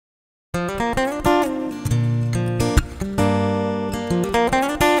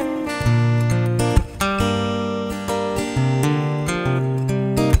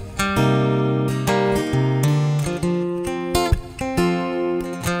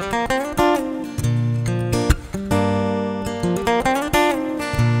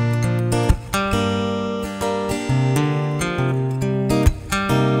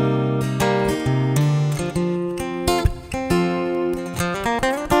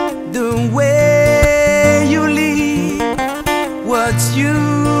way you live, what you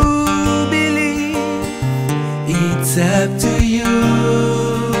believe, it's up to you.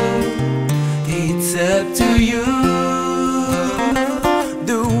 It's up to you.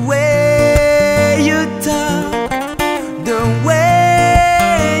 The way you talk, the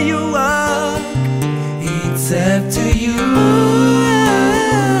way you walk, it's up to you.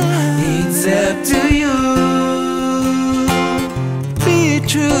 It's up to you. Be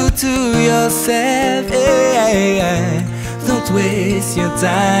true to yourself, don't waste your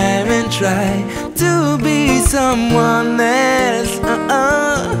time and try to be someone else.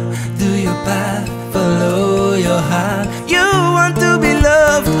 Do your path, follow your heart. You want to be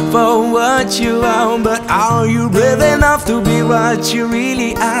loved for what you are, but are you brave enough to be what you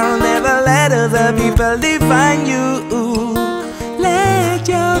really are? Never let other people define you. Let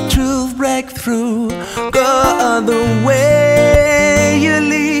your truth break through. Go the way you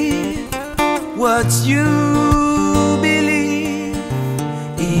live, what you believe,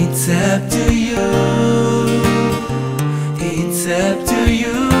 it's up to you. It's up to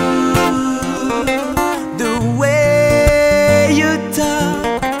you. The way you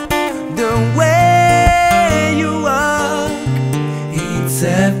talk, the way you walk, it's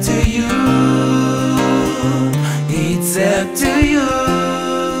up to you. It's up to you.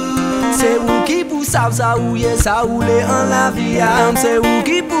 C'est vous qui pour savent ça ou y'a ça ou les en la vie. C'est vous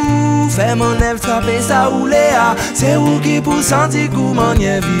qui pour faire mon œuvre frapper ça ou les a. C'est vous qui pour sentir comment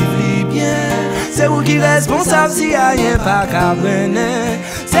y vivre bien. C'est vous qui responsable si y'a rien pas qu'à venir.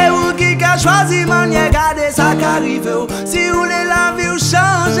 C'est vous qui a choisi manière garder ça qu'arrive. Si vous voulez la vie ou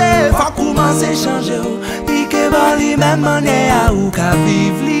changer, faut commencer à changer. Et que bon lui même manière ou qu'à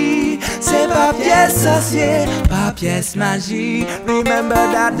vivre. C'est pas pièce sorcier, pas pièce magie. Remember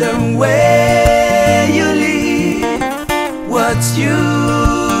that the way you live, what you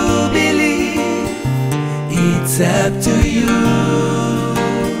believe, it's up to you.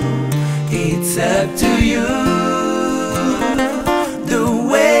 It's up to you. The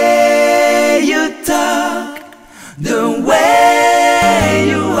way you talk, the way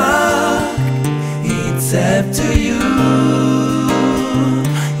you walk, it's up to you.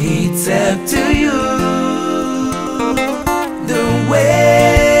 It's up to you. The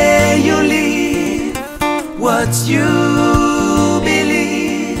way you live, what you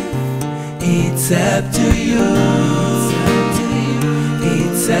believe, it's up to you.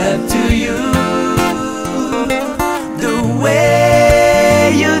 It's up to you. The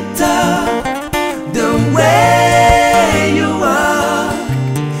way you talk, the way you walk,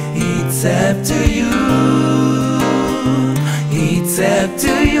 it's up to you. It's up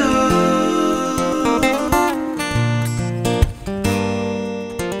to you.